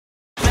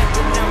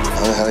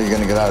the hell are you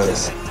gonna get out of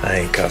this?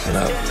 I ain't cuffing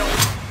up.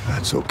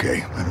 That's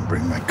okay. I didn't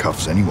bring my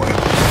cuffs anyway.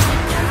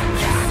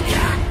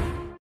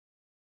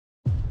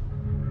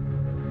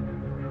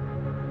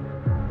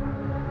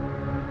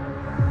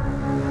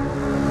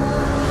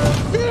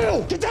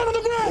 Bill! Get down on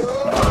the ground!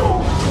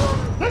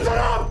 Listen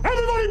up!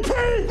 Everybody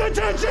pay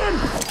attention!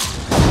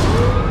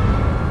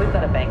 We've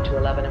got a bank to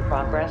 11 in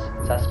progress.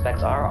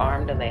 Suspects are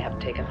armed and they have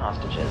taken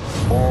hostages.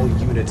 All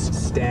units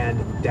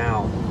stand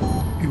down.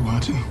 You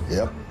watching?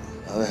 Yep.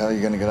 How the hell are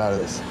you gonna get out of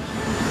this?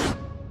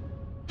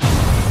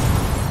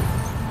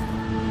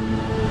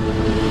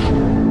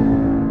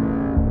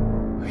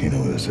 You know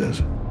what this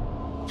is?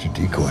 It's a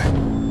decoy.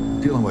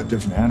 Dealing with a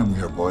different animal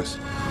here, boys.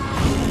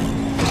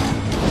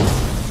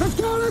 Let's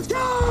go! Let's go!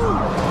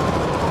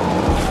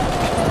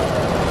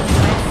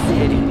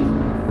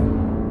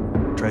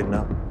 Trading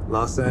up.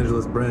 Los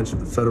Angeles branch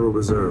of the Federal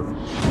Reserve.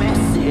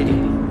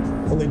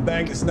 Only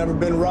bank that's never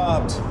been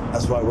robbed.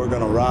 That's why we're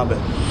gonna rob it.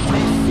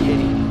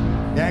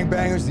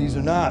 Gangbangers, these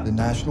are not the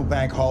National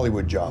Bank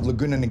Hollywood job.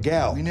 Laguna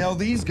Niguel. We nail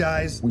these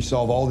guys, we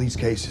solve all these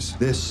cases.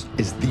 This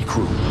is the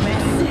crew.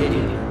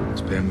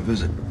 Let's pay him a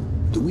visit.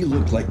 Do we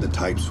look like the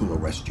types who'll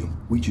arrest you?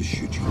 We just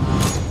shoot you.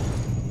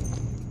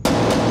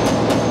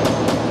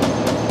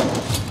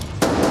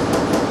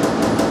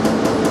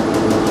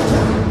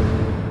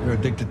 They're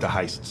addicted to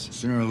heists.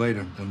 Sooner or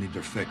later, they'll need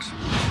their fix.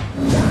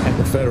 At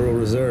the Federal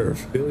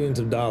Reserve, billions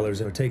of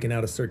dollars are taken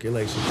out of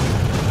circulation.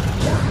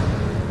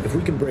 If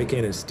we can break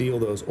in and steal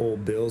those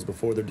old bills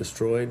before they're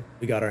destroyed,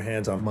 we got our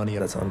hands on money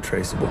that's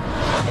untraceable.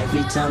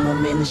 Every time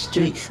I'm in the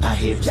street, I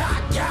hear ya,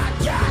 ya,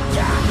 ya,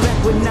 ya.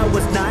 Back when I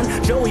was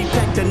 9, Joey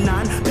packed a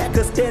 9, pack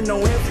a stand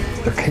on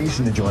every. They're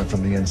casing the joint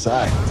from the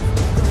inside.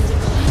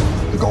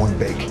 They're going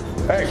big.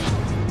 Hey!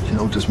 You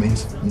know what this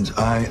means? It means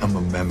I am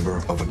a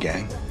member of a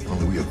gang.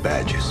 Only we have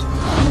badges.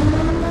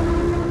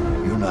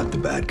 You're not the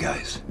bad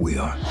guys. We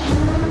are.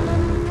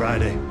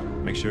 Friday.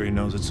 Make sure he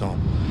knows it's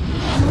home.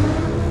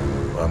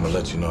 Well, I'm gonna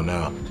let you know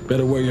now.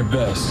 Better wear your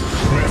best.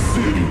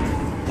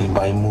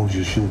 Anybody moves,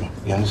 you shoot him.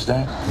 You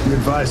understand? We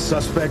advise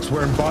suspects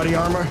wearing body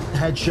armor,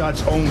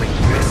 headshots only.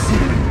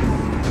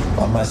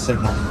 On my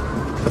signal.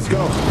 Let's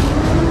go.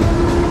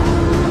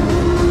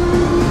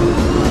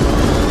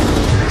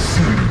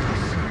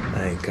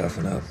 I ain't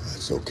cuffing up.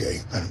 It's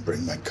okay. I didn't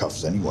bring my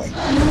cuffs anyway.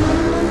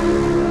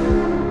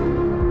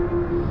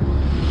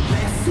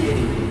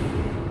 City.